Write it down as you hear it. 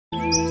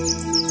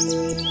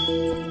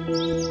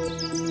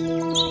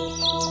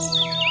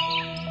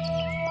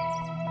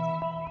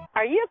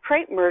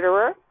crape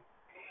myrtler?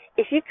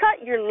 If you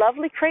cut your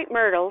lovely crepe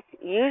myrtles,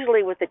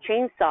 usually with a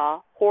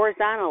chainsaw,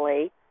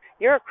 horizontally,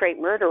 you're a crepe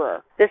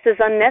myrtler. This is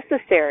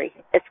unnecessary.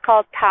 It's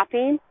called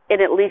topping, and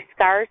it leaves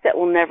scars that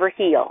will never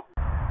heal.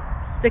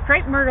 The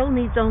crepe myrtle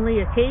needs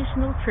only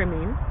occasional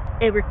trimming.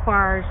 It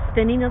requires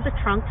thinning of the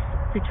trunks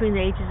between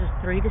the ages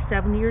of 3 to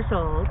 7 years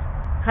old,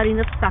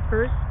 cutting of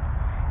suckers,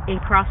 and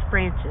cross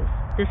branches.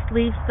 This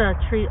leaves the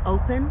tree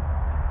open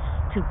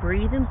to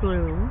breathe and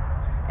bloom,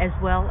 as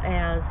well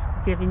as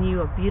giving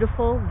you a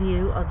beautiful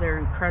view of their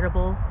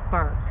incredible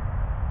bark.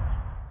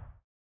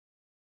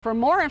 For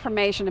more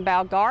information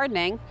about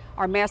gardening,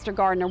 our Master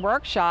Gardener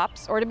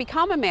workshops, or to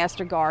become a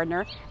Master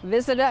Gardener,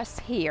 visit us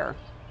here.